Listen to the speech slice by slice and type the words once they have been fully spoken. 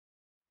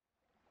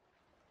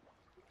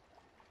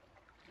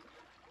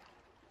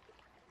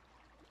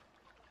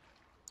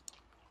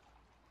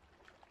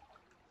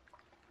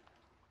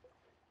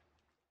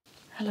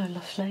Hello,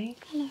 lovely.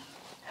 Hello.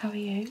 How are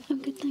you?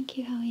 I'm good, thank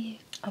you. How are you?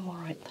 I'm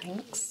alright,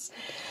 thanks.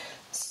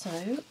 So,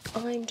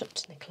 I'm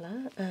Dr.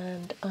 Nicola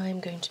and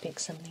I'm going to be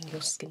examining your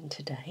skin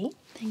today.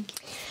 Thank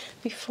you.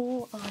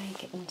 Before I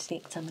get into the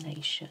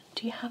examination,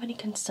 do you have any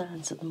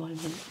concerns at the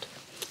moment?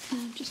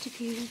 Just a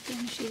few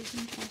blemishes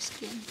and dry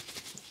skin.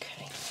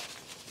 Okay.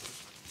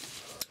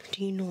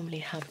 Do you normally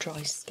have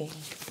dry skin?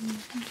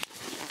 Mm-hmm.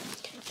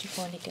 Do you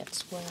find it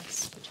gets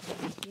worse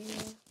between the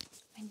year?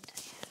 Winter,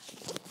 yeah.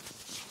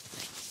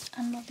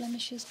 And my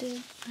blemishes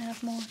do. I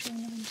have more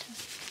during the winter.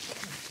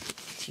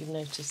 So you've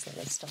noticed that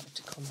they started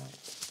to come out.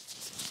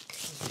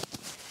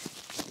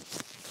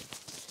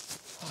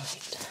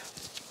 Right.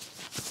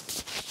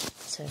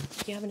 So,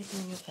 do you have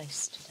anything on your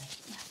face today?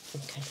 No.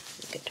 Okay,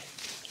 good.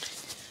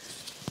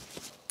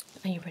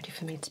 Are you ready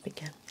for me to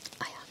begin?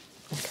 I am.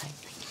 Okay.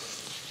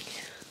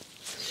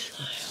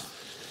 So,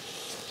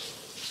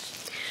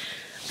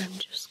 I'm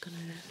just going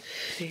to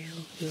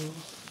feel your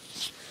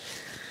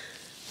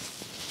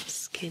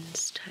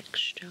skin's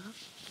texture.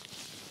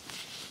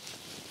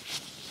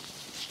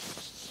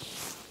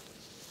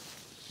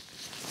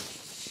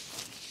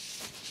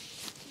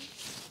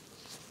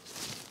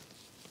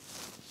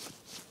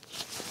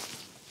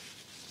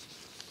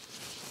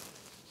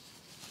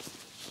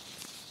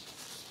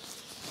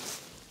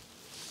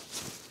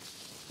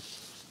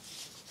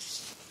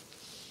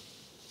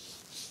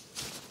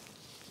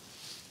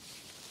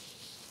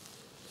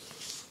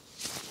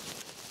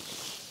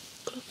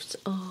 Gloves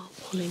are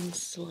pulling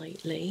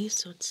slightly,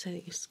 so I'd say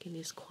that your skin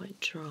is quite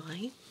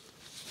dry.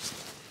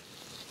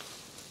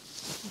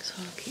 So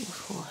I'll keep your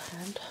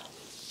forehead.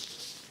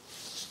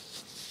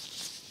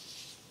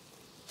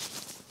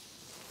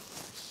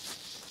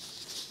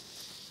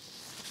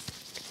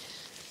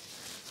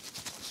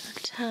 A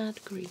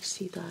tad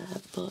greasy there,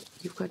 but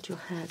you've got your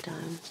hair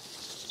down,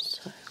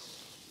 so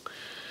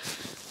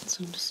it's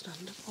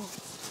understandable.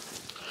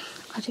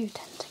 I do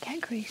tend to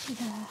get greasy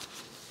there.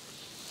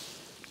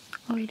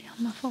 Already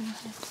on my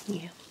forehead.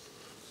 Yeah.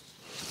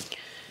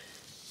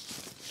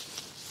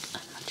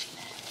 And my chin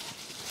area.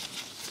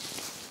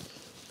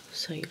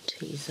 So your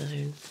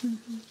T-zone.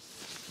 Mm-hmm.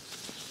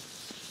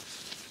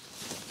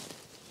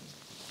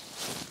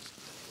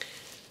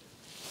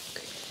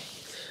 Okay,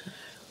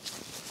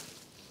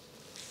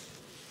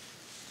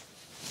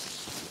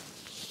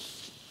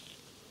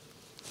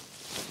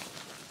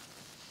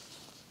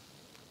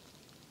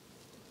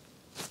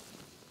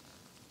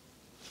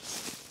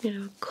 so you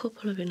know, a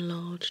couple of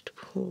enlarged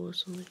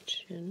pores on the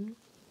chin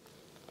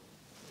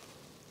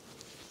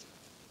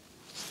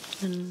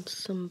and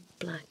some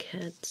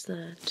blackheads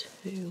there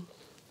too.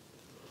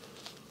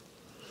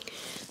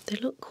 They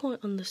look quite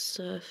on the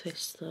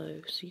surface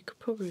though, so you could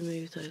probably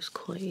remove those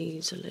quite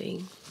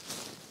easily.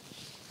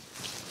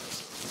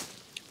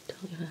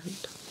 Tell your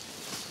hand.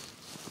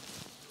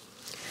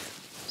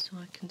 So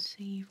I can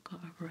see you've got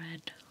a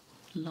red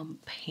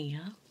lump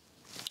here,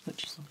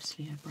 which is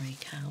obviously a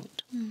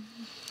breakout.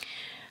 Mm-hmm.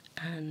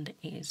 And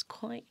it is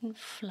quite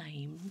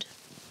inflamed,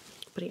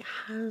 but it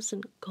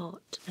hasn't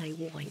got a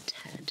white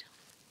head.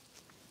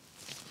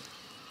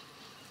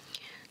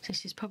 So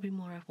this is probably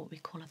more of what we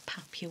call a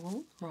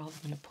papule rather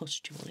than a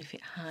pustule. If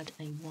it had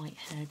a white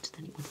head,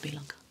 then it would be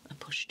like a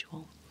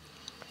pustule.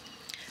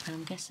 And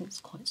I'm guessing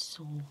it's quite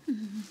sore.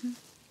 Mm-hmm.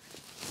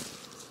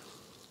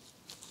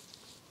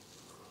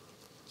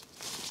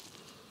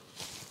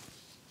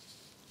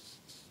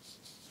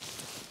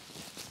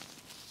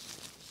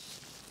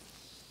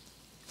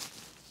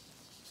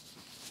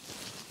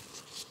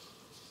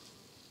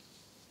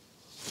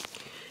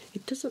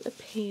 It doesn't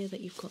appear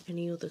that you've got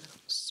any other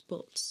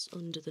spots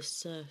under the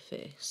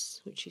surface,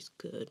 which is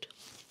good.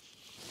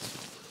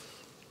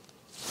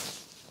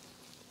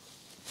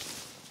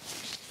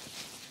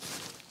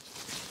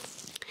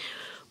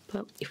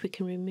 But if we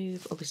can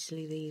remove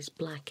obviously these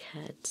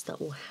blackheads, that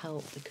will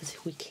help, because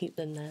if we keep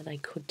them there they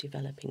could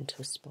develop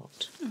into a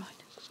spot.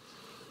 Right.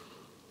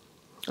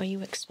 Are you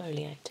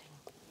exfoliating?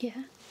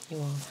 Yeah. You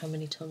are. How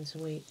many times a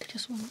week?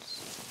 Just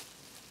once.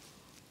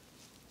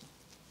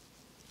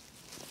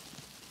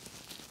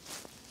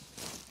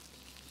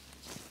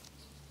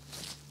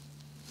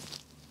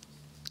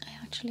 I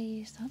actually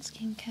use that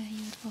skincare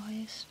you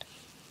advised.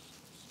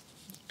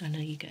 I know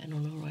you're getting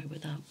on alright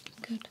with that.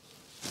 Good.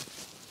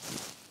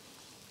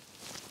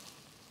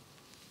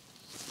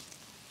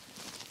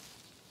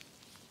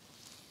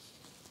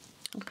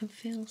 I can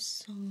feel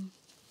some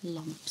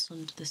lumps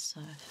under the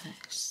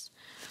surface.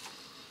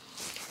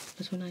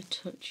 But when I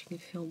touch, you can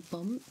feel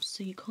bumps,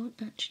 so you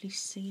can't actually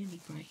see any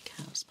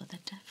breakouts, but they're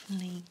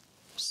definitely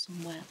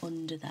somewhere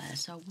under there.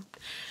 So I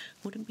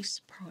wouldn't be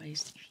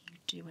surprised if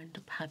you do end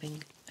up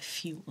having a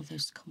few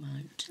others come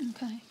out.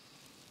 Okay.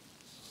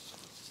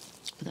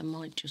 But they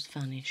might just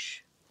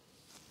vanish.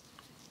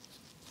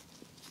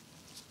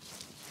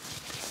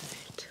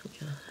 Okay, tilt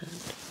your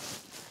head.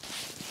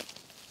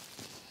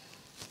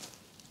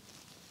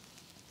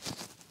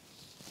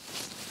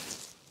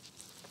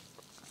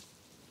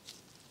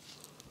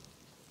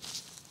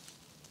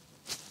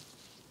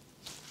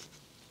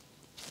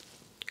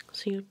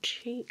 So your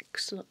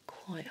cheeks look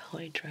quite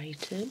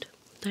hydrated.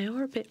 They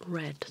are a bit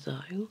red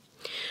though.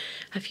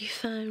 Have you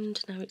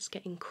found now it's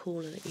getting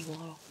cooler that you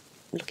are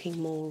looking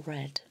more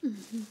red?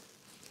 Mm-hmm.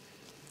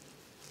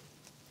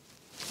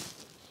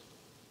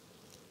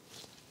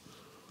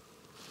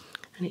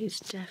 And it's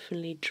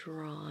definitely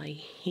dry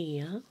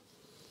here,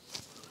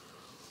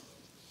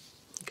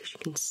 because you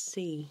can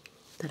see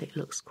that it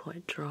looks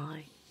quite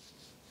dry.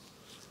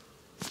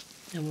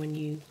 And when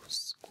you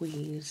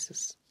squeeze,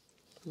 there's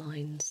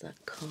lines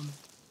that come,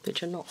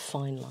 which are not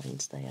fine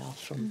lines, they are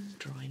from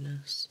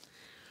dryness.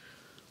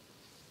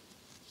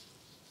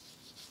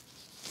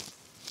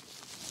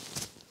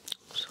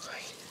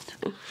 Sorry.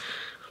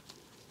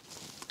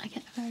 I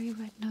get a very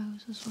red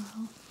nose as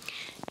well.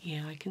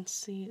 Yeah, I can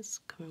see it's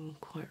coming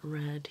quite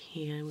red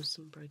here with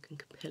some broken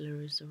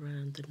capillaries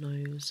around the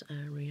nose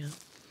area.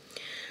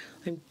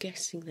 I'm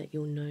guessing that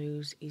your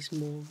nose is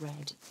more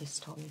red this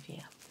time of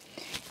year.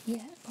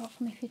 Yeah, apart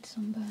from if it's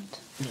sunburnt.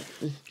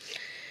 Yeah.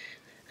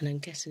 And I'm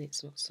guessing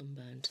it's not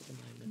sunburnt at the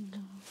moment.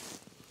 No.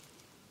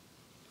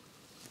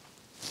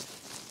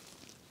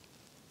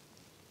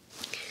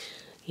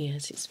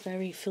 Yes, it's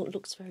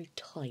looks very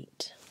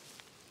tight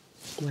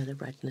where the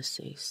redness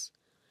is.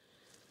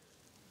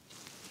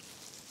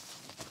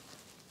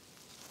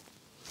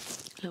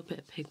 A little bit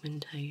of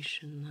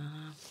pigmentation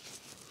there.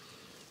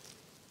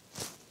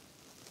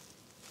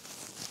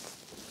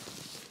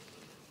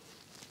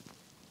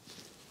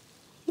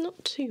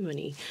 Not too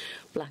many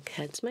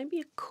blackheads, maybe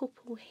a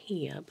couple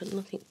here, but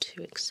nothing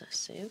too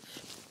excessive,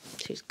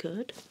 which is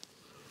good.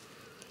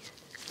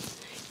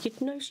 Your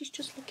nose is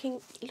just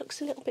it looks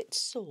a little bit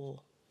sore.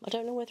 I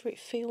don't know whether it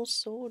feels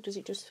sore or does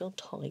it just feel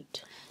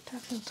tight?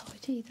 Don't feel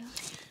tight either.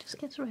 It just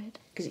gets red.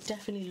 Because it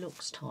definitely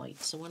looks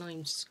tight, so when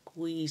I'm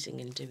squeezing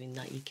and doing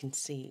that, you can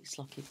see it's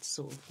like it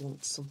sort of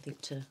wants something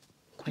to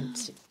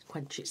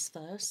quench its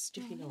thirst,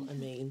 if you know what I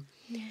mean.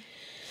 Yeah.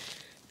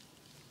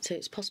 So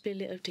it's possibly a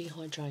little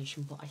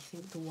dehydration, but I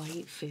think the way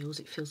it feels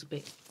a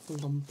bit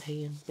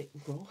lumpy and a bit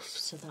rough,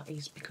 so that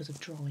is because of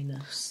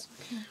dryness.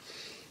 Okay.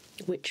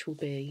 Which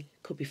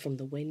could be from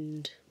the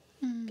wind,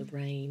 the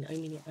rain. I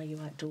mean, are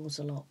you outdoors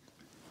a lot?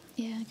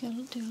 Yeah, I do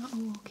a lot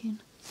of walking.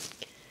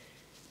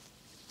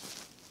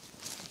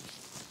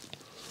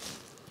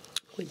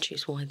 Which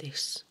is why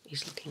this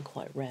is looking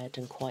quite red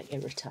and quite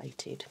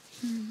irritated.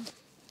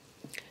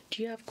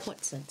 Do you have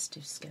quite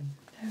sensitive skin?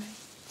 Very.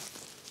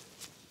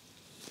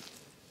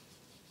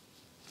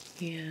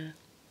 Yeah,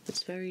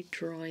 it's very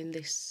dry in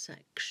this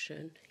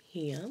section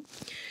here.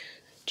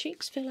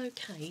 Cheeks feel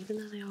okay, even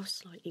though they are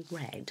slightly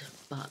red,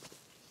 but,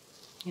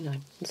 you know,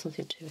 it's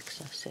nothing too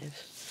excessive.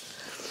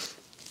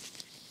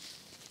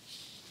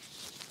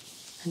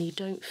 And you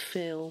don't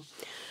feel,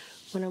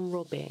 when I'm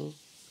rubbing,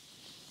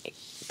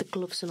 the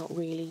gloves are not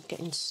really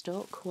getting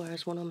stuck,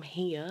 whereas when I'm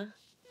here,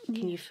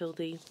 can you feel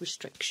the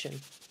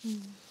restriction?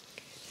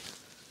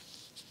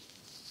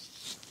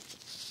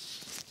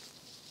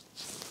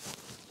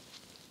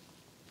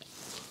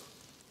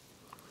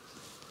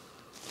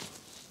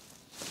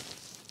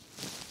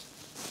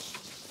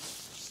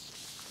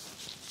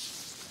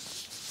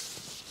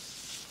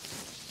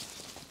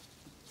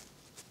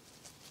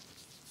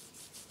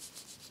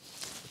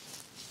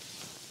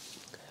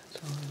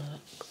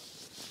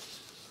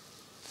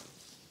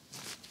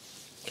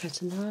 Okay,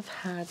 so now I've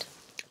had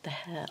the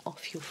hair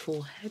off your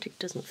forehead, it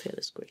doesn't feel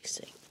as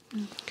greasy.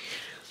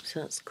 So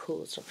that's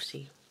caused,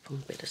 obviously, from a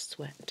bit of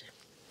sweat.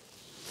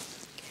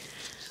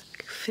 I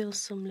can feel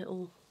some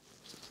little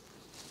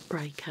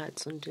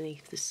breakouts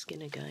underneath the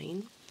skin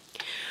again.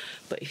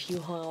 But if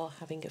you are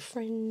having a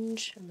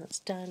fringe and that's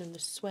down in the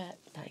sweat,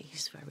 that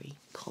is very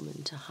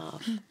common to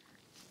have.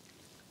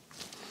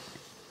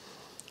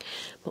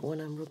 But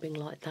when I'm rubbing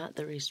like that,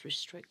 there is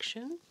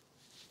restriction.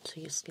 So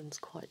your skin's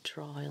quite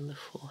dry on the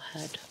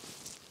forehead.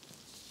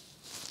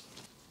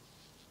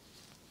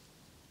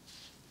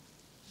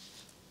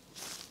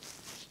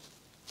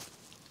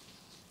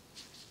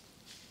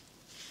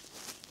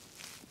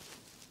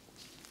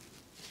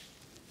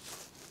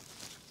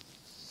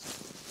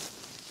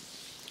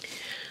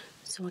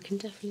 So I can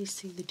definitely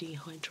see the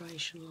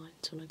dehydration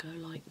lines when I go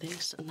like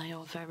this, and they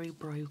are very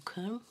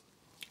broken,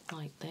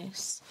 like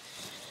this.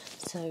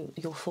 So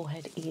your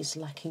forehead is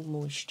lacking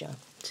moisture.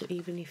 So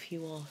even if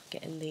you are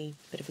getting the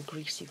bit of a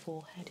greasy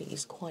forehead, it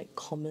is quite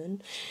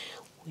common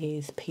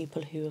with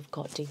people who have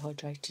got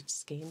dehydrated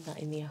skin that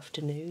in the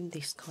afternoon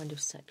this kind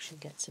of section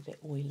gets a bit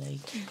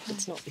oily.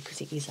 It's not because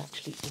it is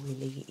actually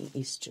oily, it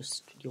is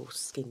just your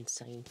skin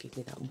saying give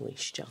me that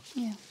moisture.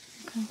 Yeah,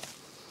 okay.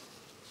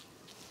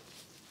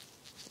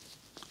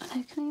 And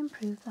how can I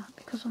improve that?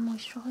 Because I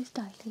moisturise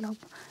daily, like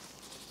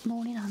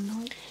morning and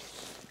night.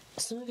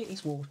 Some of it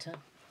is water.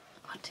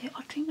 I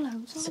drink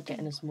loads of So it.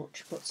 getting as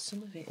much, but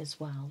some of it as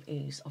well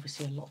is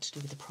obviously a lot to do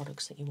with the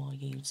products that you are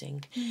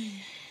using.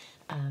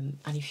 And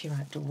if you're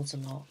outdoors a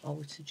lot, I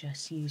would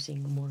suggest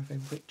using more of a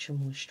richer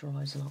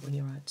moisturiser like when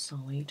you're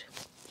outside.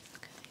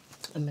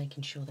 And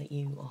making sure that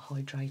you are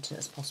hydrated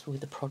as possible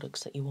with the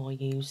products that you are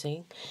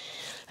using.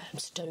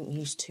 So don't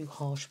use too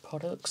harsh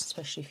products,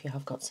 especially if you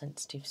have got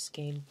sensitive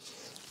skin.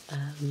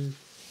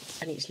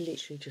 And it's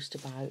literally just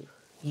about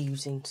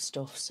using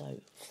stuff, so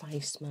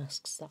face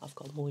masks that have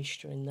got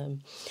moisture in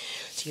them.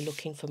 So you're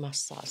looking for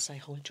masks that say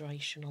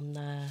hydration on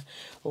there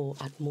or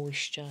add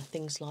moisture,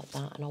 things like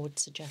that. And I would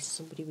suggest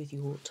somebody with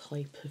your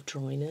type of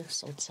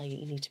dryness, I'd say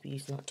you need to be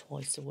using that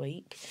twice a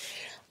week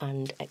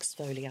and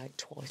exfoliate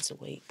twice a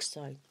week.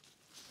 So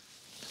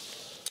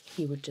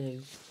you would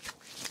do,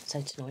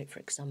 say tonight for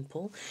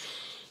example,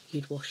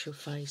 you'd wash your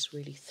face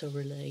really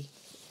thoroughly,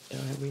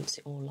 rinse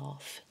it all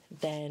off,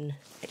 then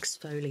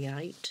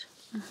exfoliate,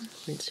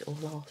 rinse it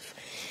all off,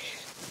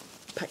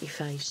 pat your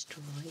face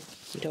dry.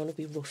 You don't want to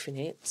be roughing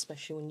it,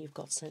 especially when you've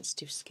got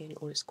sensitive skin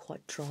or it's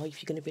quite dry.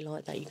 If you're going to be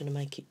like that, you're going to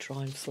make it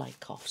dry and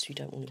flake off, so you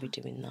don't want to be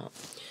doing that.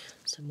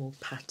 So more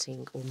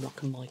patting or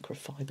like a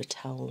microfiber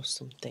towel or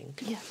something.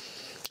 Yeah.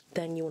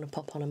 Then you want to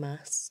pop on a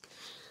mask.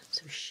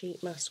 So a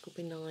sheet mask would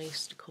be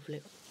nice to cover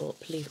it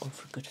up, leave it on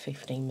for a good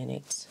 15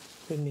 minutes,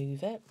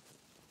 remove it.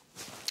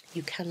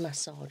 You can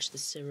massage the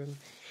serum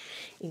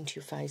into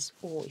your face,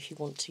 or if you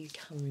want to, you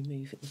can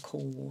remove it with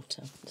cool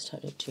water. It's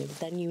totally up to you. But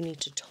then you need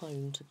to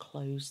tone to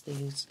close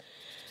these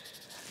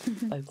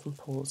open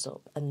pores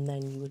up, and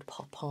then you would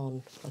pop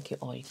on like your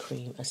eye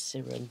cream, a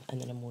serum,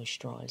 and then a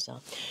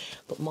moisturiser.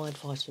 But my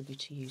advice would be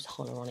to use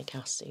hyaluronic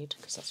acid,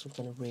 because that's what's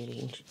going to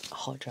really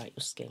hydrate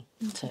your skin.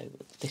 So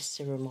this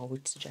serum I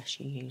would suggest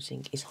you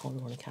using is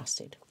hyaluronic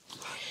acid.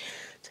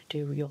 So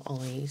do your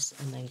eyes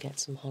and then get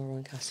some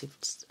hyaluronic acid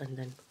and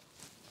then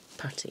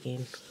pat it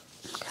in,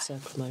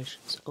 circle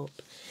motions up,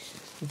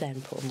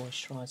 then put a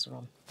moisturiser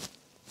on.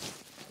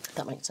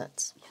 That makes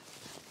sense?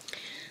 Yeah.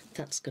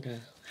 That's going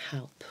to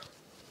help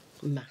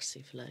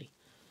massively.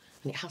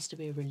 And it has to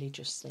be a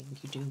religious thing.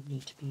 You do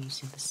need to be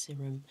using the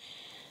serum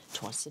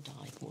twice a day,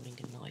 morning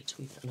and night,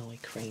 with an eye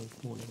cream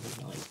morning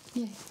and night.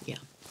 Yeah. Yeah.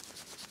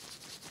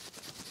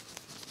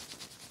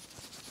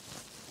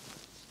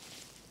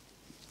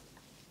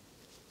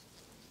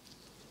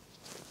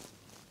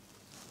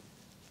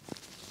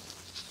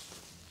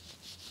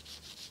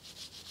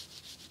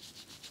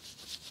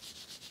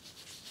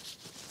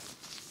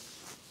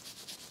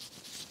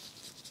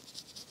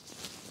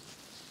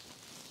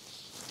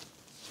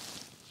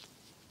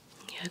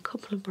 A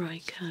couple of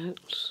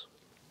breakouts.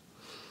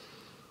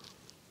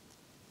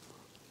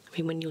 I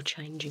mean, when you're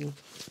changing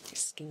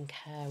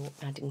skincare or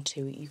adding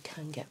to it, you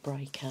can get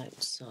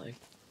breakouts, so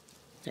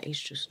that is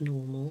just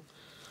normal.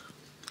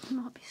 I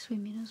might be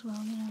swimming as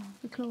well, you know,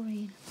 the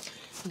chlorine.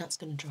 And that's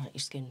going to dry out your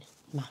skin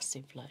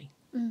massively.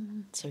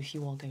 So if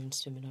you are going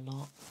swimming a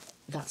lot,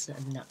 that's a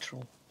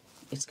natural.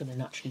 It's going to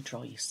naturally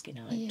dry your skin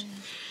out. Yeah.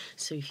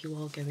 So if you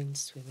are going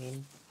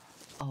swimming,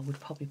 I would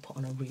probably put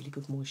on a really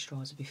good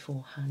moisturiser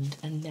beforehand,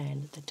 and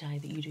then the day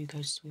that you do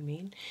go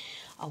swimming,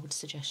 I would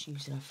suggest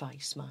using a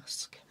face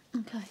mask.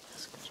 Okay,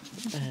 that's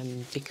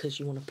good. Because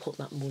you want to put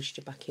that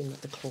moisture back in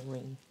that the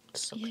chlorine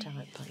sucked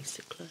out,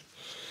 basically.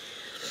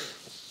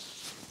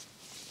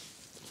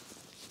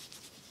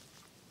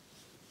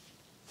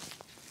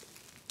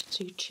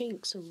 So your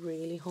cheeks are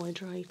really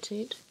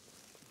hydrated.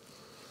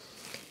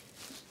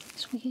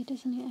 It's weird,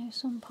 isn't it, how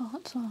some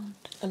parts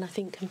aren't? And I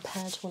think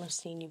compared to when I've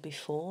seen you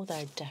before,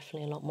 they're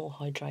definitely a lot more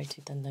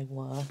hydrated than they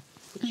were,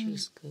 which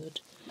is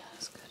good.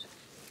 That's good.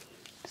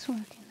 It's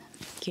working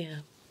then. Yeah.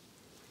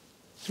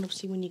 And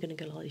obviously when you're going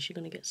to go like this, you're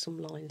going to get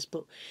some lines,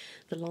 but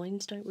the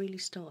lines don't really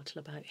start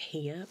till about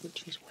here,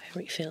 which is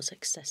where it feels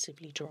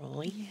excessively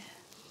dry. Yeah.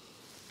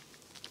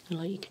 And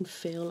like you can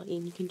feel, like,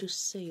 and you can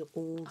just see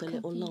all the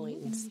little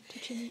lines.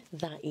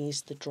 That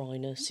is the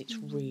dryness. It's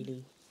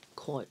really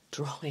quite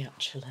dry,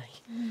 actually.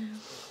 And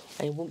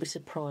you won't be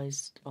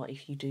surprised like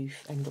if you do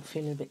end up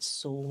feeling a bit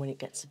sore when it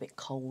gets a bit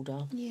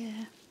colder.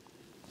 Yeah.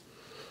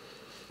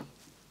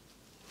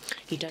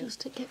 You don't. Does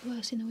it get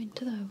worse in the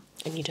winter though?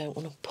 And you don't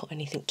want to put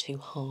anything too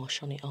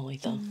harsh on it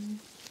either.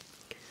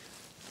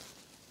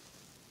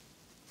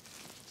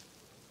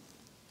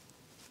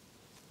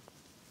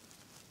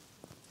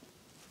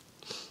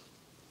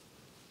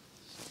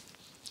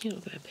 A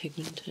little bit of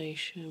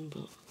pigmentation,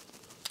 but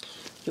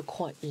you're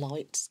quite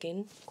light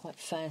skin, quite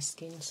fair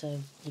skin, so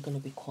you're going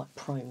to be quite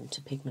prone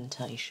to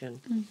pigmentation.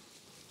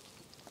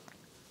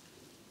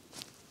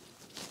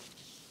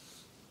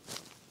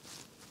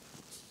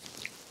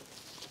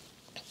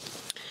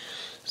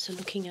 So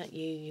looking at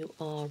you, you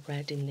are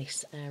red in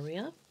this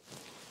area.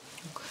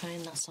 Okay,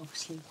 and that's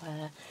obviously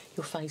where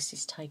your face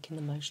is taking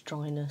the most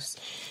dryness,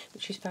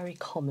 which is very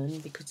common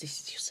because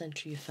this is your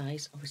centre of your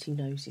face. Obviously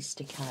noses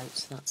stick out,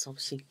 so that's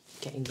obviously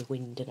getting the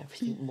wind and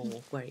everything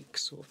more, where it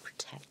sort of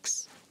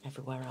protects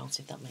everywhere else,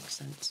 if that makes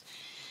sense.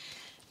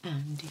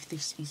 And if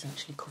this is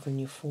actually covering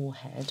your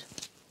forehead,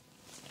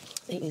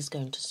 it is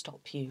going to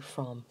stop you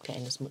from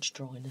getting as much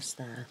dryness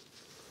there.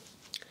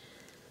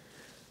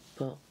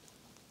 But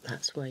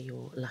that's where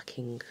you're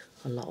lacking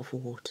a lot of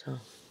water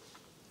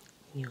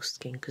in your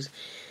skin, because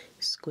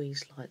you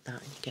squeeze like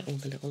that and you get all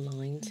the little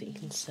lines that you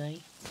can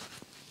see,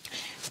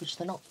 which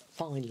they're not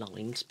fine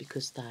lines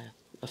because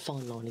a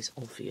fine line is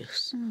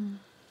obvious.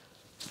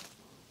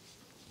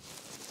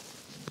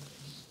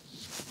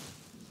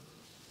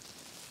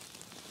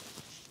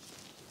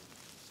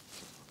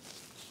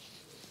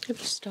 Have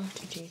you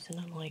started using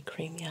an eye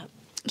cream yet?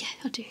 Yeah,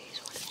 I do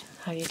use one.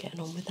 How are you getting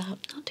on with that?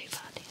 Not too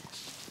bad, yeah.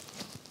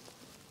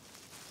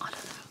 I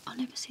don't know. I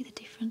never see the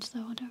difference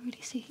though. I don't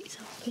really see it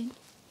helping.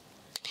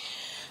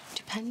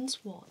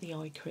 Depends what the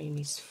eye cream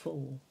is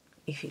for.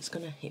 If it's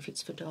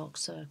for dark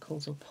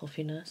circles or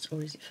puffiness,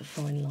 or is it for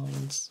fine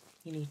lines?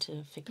 You need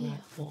to figure out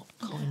what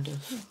kind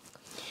of. Yeah.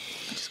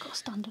 I just got a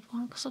standard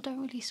one because I don't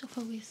really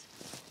suffer with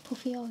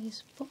puffy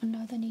eyes, but I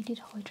know they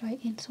needed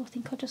hydrating, so I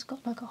think I just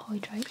got like a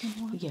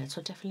hydrating one. Yeah, so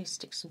definitely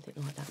stick something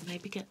like that.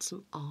 Maybe get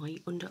some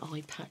under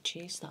eye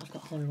patches that have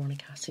got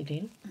hyaluronic acid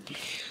in.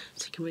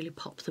 So you can really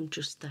pop them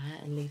just there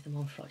and leave them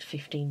on for like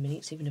 15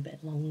 minutes, even a bit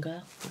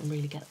longer, and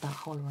really get that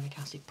hyaluronic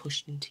acid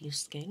pushed into your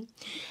skin.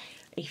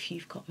 If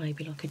you've got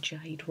maybe like a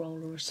jade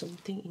roller or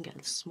something, you can get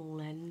the small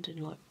end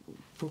and like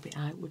rub it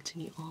outwards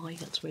in your eye.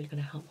 That's really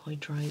going to help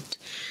hydrate.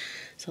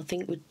 So I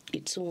think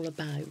it's all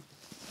about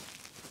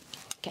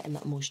getting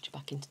that moisture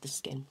back into the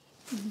skin.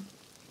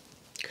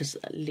 Because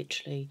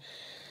literally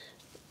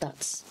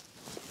that's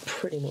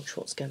pretty much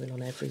what's going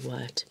on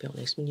everywhere, to be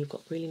honest. I mean, you've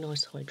got really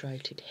nice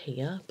hydrated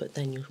here, but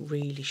then you're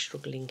really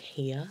struggling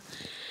here.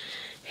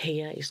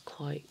 Here is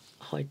quite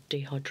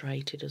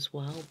dehydrated as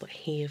well, but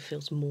here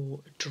feels more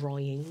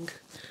drying,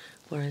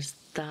 whereas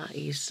that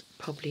is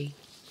probably,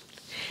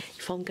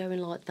 if I'm going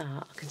like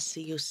that, I can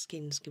see your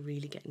skin's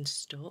really getting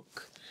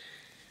stuck,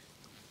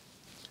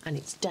 and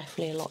it's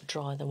definitely a lot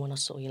drier than when I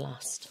saw you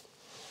last.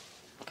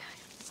 Okay.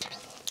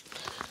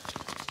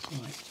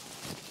 Right.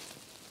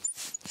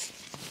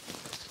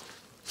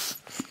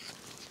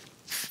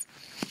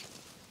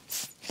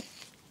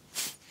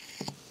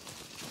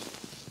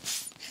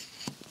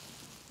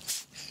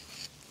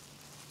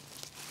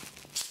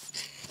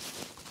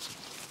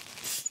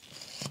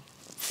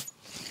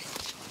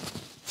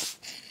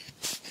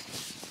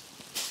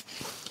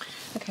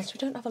 Okay, so we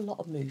don't have a lot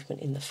of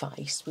movement in the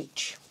face,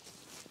 which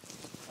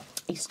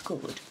is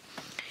good,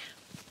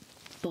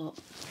 but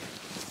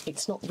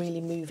it's not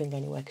really moving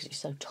anywhere because it's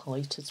so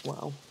tight as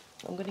well.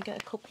 I'm going to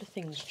get a couple of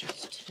things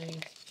just to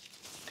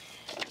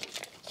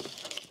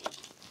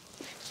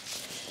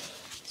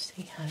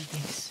see how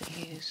this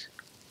is.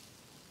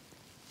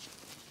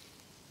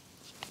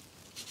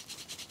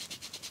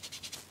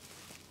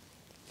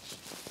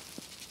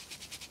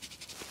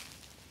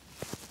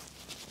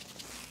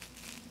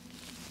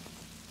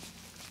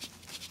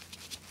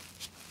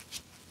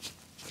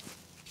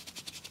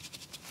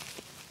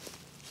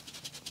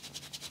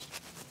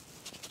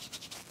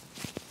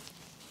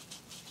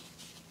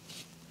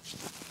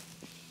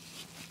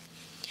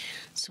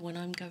 So when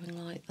I'm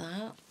going like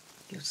that,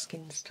 your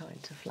skin's starting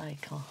to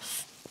flake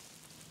off,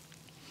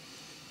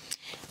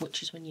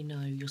 which is when you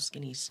know your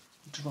skin is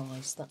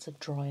dry. So that's a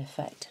dry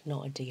effect,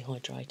 not a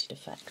dehydrated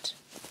effect.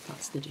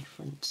 That's the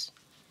difference.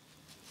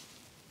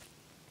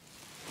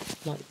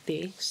 Like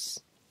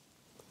this,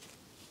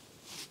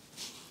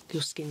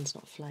 your skin's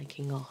not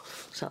flaking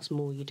off, so that's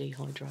more your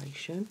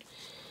dehydration.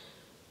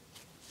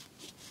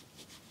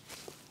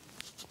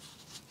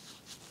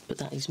 But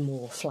that is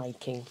more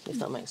flaking, if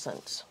that makes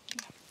sense.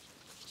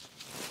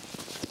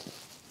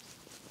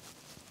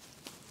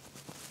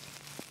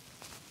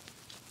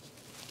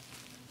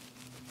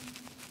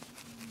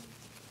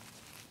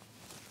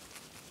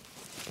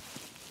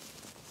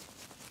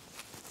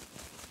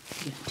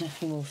 Yeah,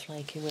 definitely more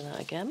flaking with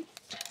that again.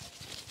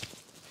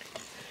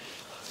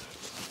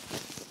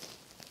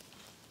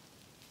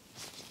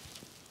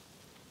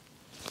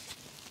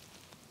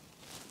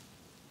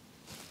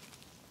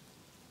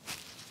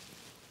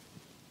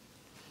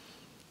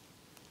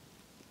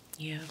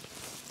 Yeah,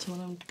 so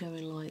when I'm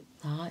going like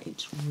that,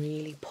 it's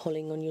really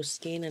pulling on your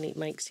skin and it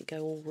makes it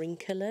go all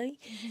wrinkly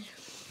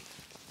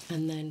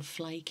and then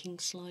flaking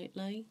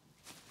slightly.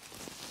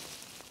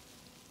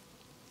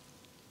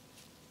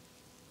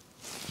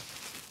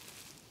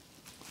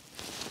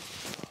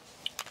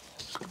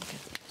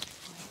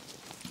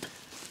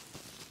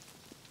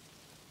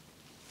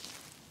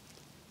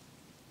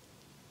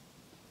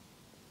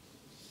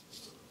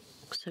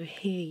 So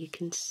here you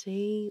can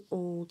see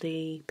all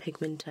the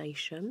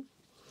pigmentation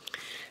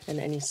and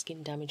any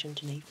skin damage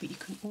underneath, but you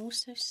can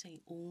also see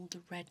all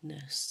the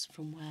redness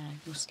from where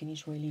your skin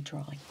is really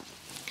dry.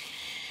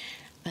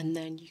 And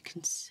then you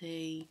can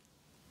see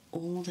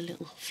all the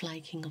little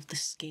flaking of the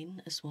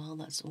skin as well.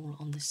 That's all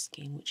on the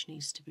skin, which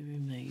needs to be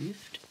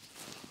removed.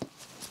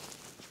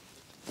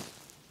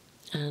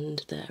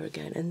 And there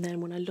again. And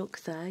then when I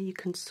look there, you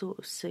can sort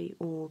of see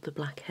all the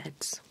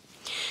blackheads.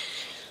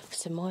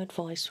 So my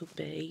advice would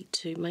be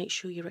to make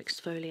sure you're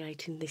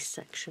exfoliating this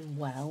section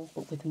well,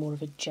 but with more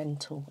of a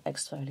gentle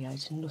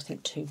exfoliating, nothing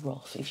too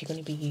rough. If you're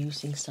going to be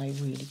using, say,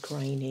 really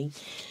grainy,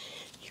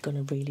 you're going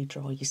to really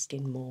dry your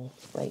skin more,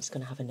 but it's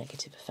going to have a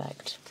negative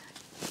effect.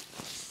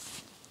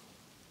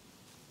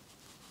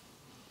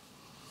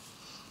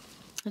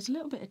 There's a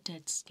little bit of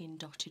dead skin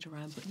dotted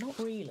around, but not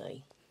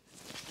really.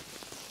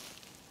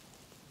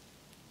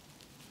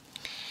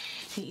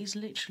 It is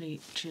literally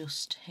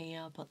just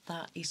here, but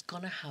that is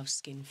going to have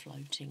skin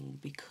floating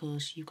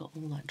because you've got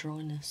all that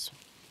dryness.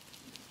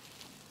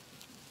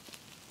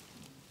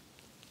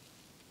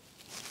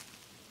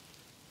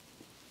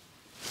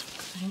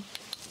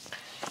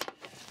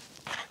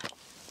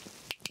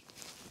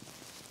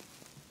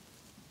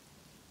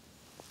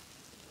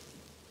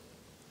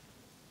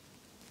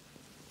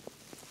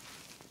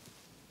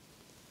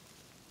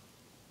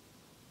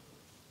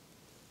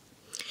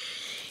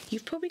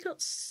 You've probably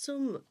got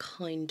some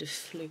kind of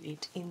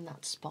fluid in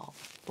that spot,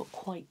 but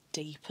quite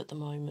deep at the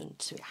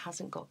moment, so it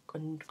hasn't got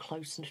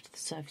close enough to the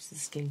surface of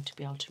the skin to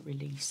be able to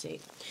release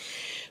it,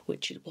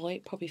 which is why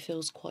it probably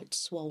feels quite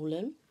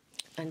swollen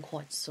and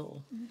quite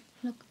sore.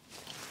 Look.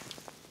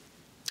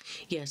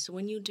 Yeah, so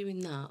when you're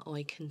doing that,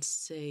 I can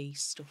see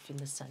stuff in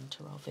the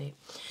centre of it.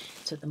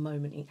 So at the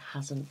moment, it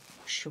hasn't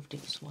shoved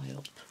its way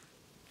up.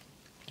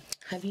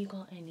 Have you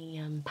got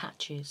any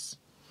patches?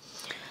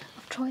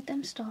 I've tried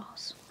them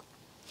stars,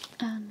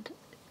 and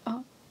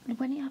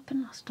when it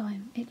happened last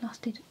time, it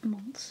lasted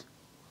months,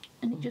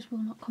 and it just will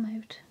not come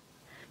out.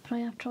 But I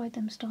have tried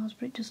them stars,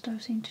 but it just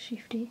don't seem to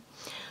shift it.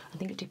 I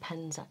think it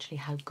depends actually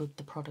how good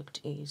the product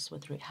is,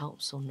 whether it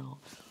helps or not.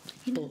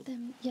 You know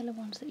them yellow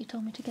ones that you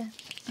told me to get?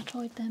 I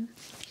tried them.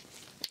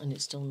 And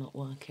it's still not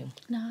working?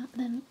 Nah,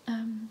 then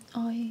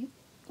I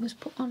was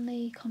put on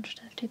the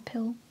contraceptive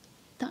pill.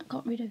 That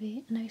got rid of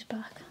it, and now it's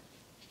back.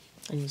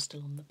 And you're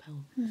still on the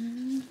pill?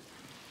 Mm.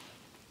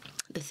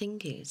 The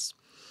thing is,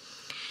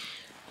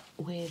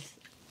 with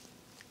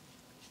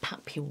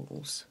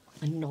papules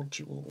and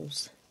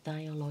nodules,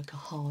 they are like a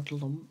hard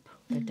lump.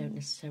 They don't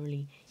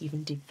necessarily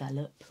even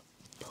develop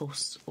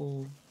pus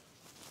or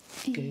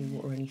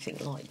goo or anything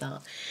like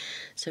that.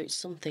 So it's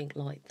something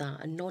like that.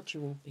 A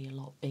nodule will be a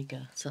lot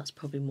bigger, so that's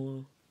probably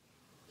more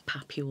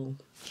papule.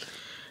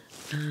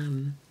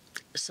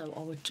 So I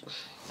would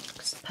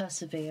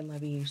persevere,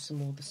 maybe use some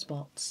more of the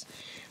spots.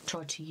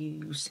 Try to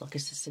use like a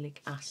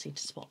salicylic acid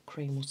spot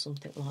cream or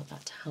something like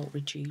that to help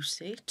reduce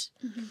it.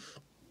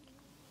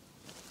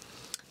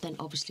 Then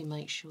obviously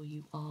make sure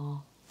you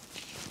are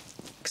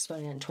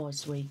exfoliating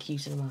twice a week,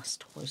 using a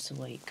mask twice a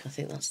week. I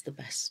think that's the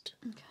best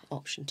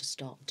option to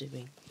start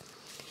doing.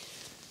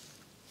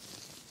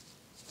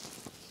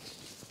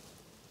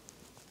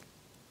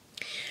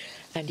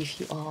 And if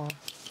you are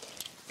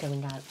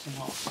going out a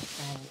lot,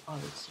 then I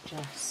would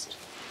suggest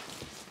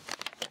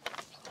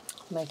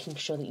making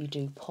sure that you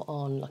do put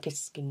on like a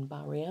skin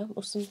barrier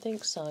or something.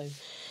 So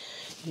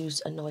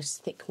use a nice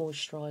thick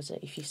moisturiser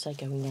if you say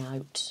going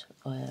out,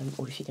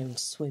 or if you're going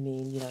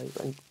swimming, you know,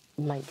 and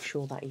make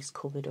sure that is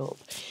covered up.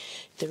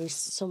 There is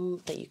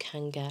some that you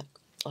can get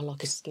on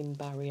like a skin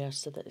barrier,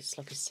 so that it's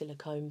like a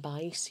silicone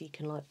base, so you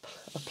can like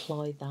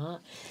apply that,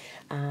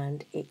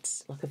 and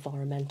it's like a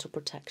environmental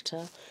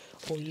protector.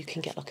 Or you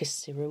can get like a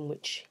serum,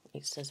 which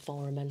it says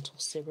environmental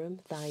serum.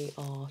 They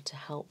are to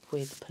help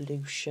with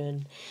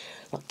pollution,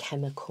 like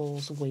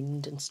chemicals,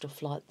 wind and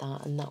stuff like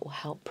that, and that will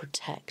help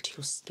protect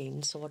your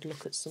skin. So I'd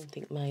look at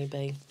something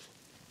maybe,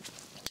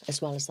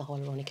 as well as the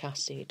hyaluronic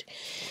acid,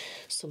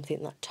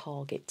 something that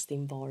targets the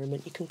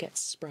environment. You can get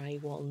spray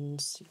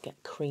ones, get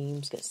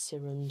creams, get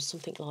serums,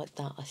 something like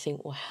that I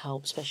think will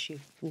help, especially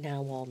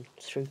now on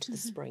through to the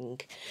spring.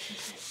 I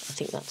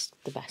think that's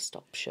the best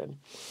option.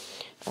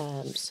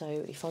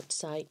 So if I'd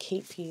say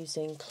keep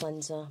using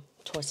cleanser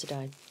twice a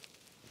day,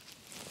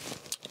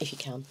 if you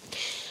can.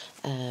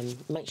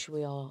 Make sure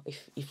we are,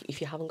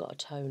 if you haven't got a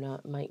toner,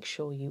 make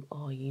sure you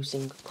are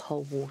using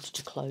cold water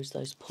to close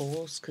those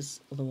pores, because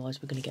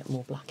otherwise we're going to get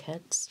more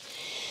blackheads.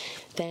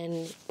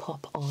 Then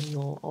pop on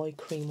your eye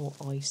cream or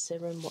eye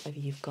serum, whatever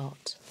you've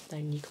got.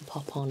 Then you can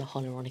pop on a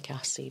hyaluronic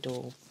acid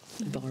or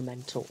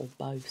environmental or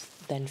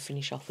both. Then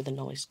finish off with a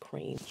nice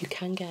cream. You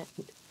can get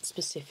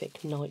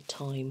specific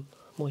nighttime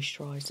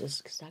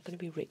moisturisers because they're going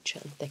to be richer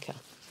and thicker.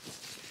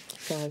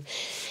 So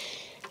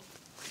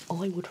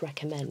I would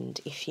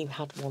recommend, if you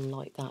had one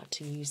like that,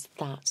 to use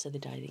that so the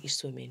day that you're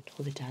swimming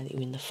or the day that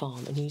you're in the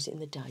farm, and use it in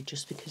the day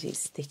just because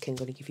it's thick and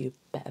going to give you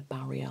a better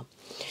barrier.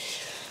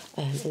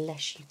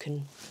 Unless you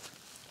can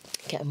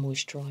get a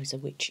moisturiser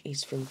which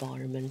is for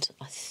environment.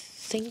 I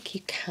think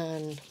you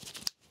can,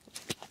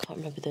 I can't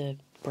remember the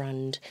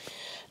brand,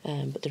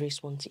 but there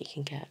is ones that you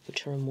can get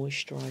which are a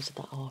moisturiser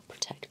that are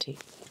protect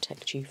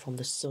you from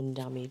the sun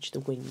damage, the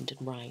wind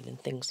and rain and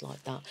things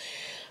like that.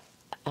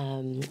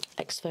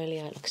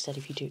 Exfoliate, like I said,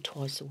 if you do it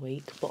twice a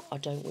week, but I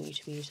don't want you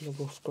to be using a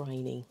rough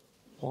grainy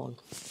one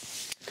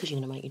because you're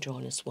going to make your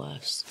dryness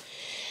worse.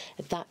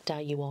 If that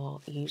day you are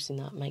using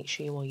that, make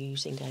sure you are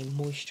using a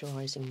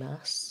moisturising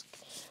mask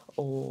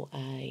or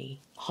a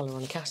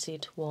hyaluronic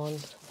acid one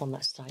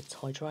that states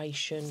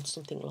hydration,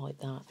 something like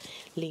that.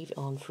 Leave it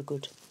on for a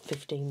good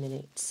 15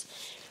 minutes.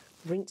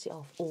 Rinse it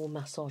off or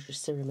massage your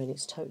serum in.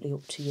 It's totally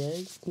up to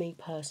you. Me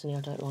personally,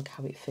 I don't like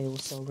how it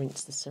feels, so I'll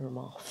rinse the serum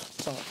off.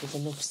 But there's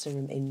enough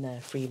serum in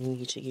there for even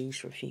you to use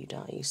for a few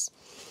days.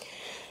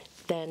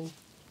 Then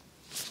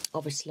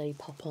obviously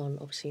pop on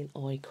an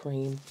eye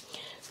cream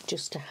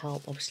just to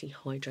help obviously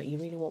hydrate. You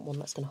really want one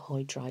that's going to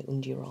hydrate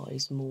under your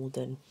eyes more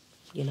than,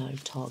 you know,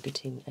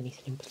 targeting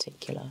anything in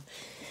particular.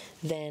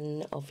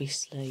 Then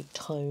obviously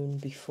tone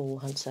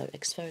beforehand, so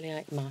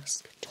exfoliate,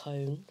 mask,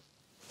 tone,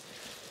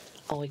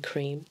 eye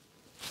cream,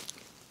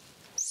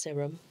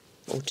 serum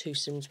or two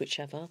serums,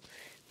 whichever,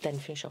 then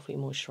finish off with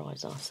your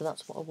moisturiser. So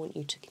that's what I want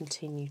you to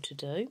continue to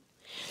do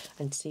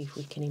and see if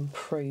we can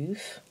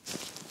improve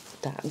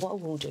that. What I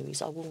will do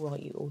is I will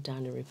write you all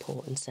down a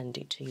report and send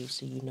it to you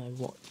so you know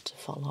what to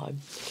follow.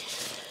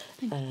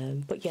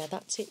 But yeah,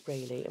 that's it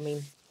really. I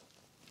mean,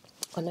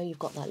 I know you've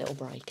got that little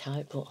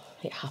breakout, but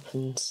it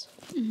happens.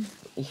 Do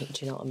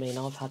you know what I mean?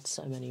 I've had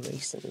so many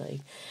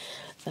recently.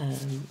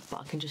 But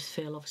I can just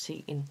feel,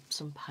 obviously, in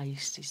some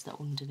pasties that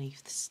are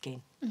underneath the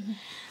skin.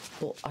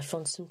 But I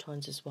find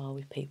sometimes as well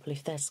with people,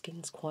 if their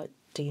skin's quite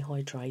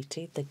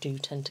dehydrated, they do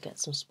tend to get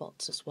some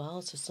spots as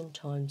well. So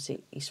sometimes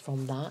it is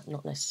from that,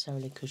 not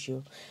necessarily because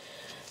you're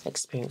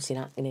experiencing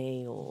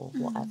acne or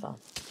whatever.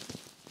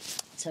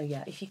 So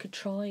yeah, if you could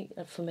try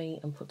for me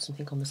and put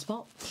something on the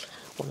spot,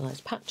 one of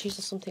those patches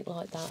or something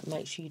like that,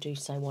 make sure you do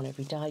say one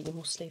every day. You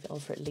must leave it on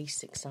for at least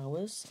 6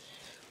 hours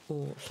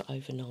or for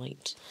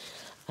overnight.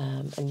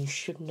 And you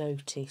should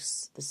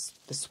notice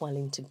the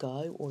swelling to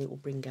go, or it will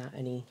bring out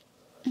any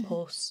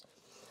pus.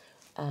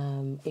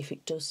 If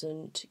it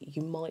doesn't,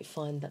 you might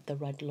find that the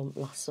red lump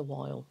lasts a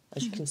while.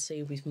 As you can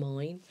see with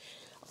mine,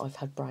 I've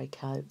had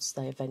breakouts.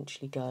 They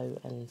eventually go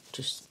and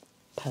just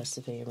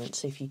perseverance.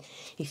 So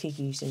if you're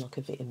using like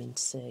a vitamin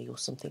C or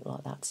something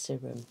like that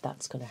serum,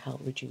 that's going to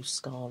help reduce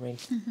scarring.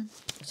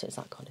 So it's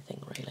that kind of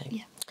thing, really.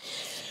 Yeah.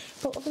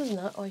 But other than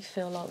that, I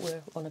feel like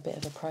we're on a bit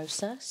of a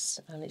process,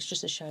 and it's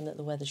just a shame that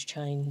the weather's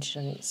changed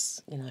and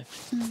it's, you know,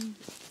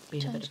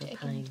 been a bit of a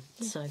pain.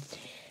 Yeah. So,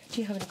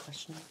 do you have any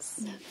questions?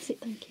 No, that's it,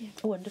 thank you.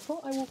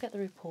 Wonderful. I will get the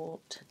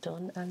report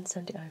done and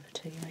send it over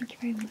to you. Thank you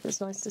very much.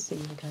 It's nice to see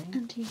you again.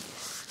 And you.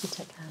 You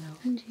take care now.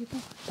 And you, bye.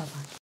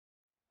 Bye-bye.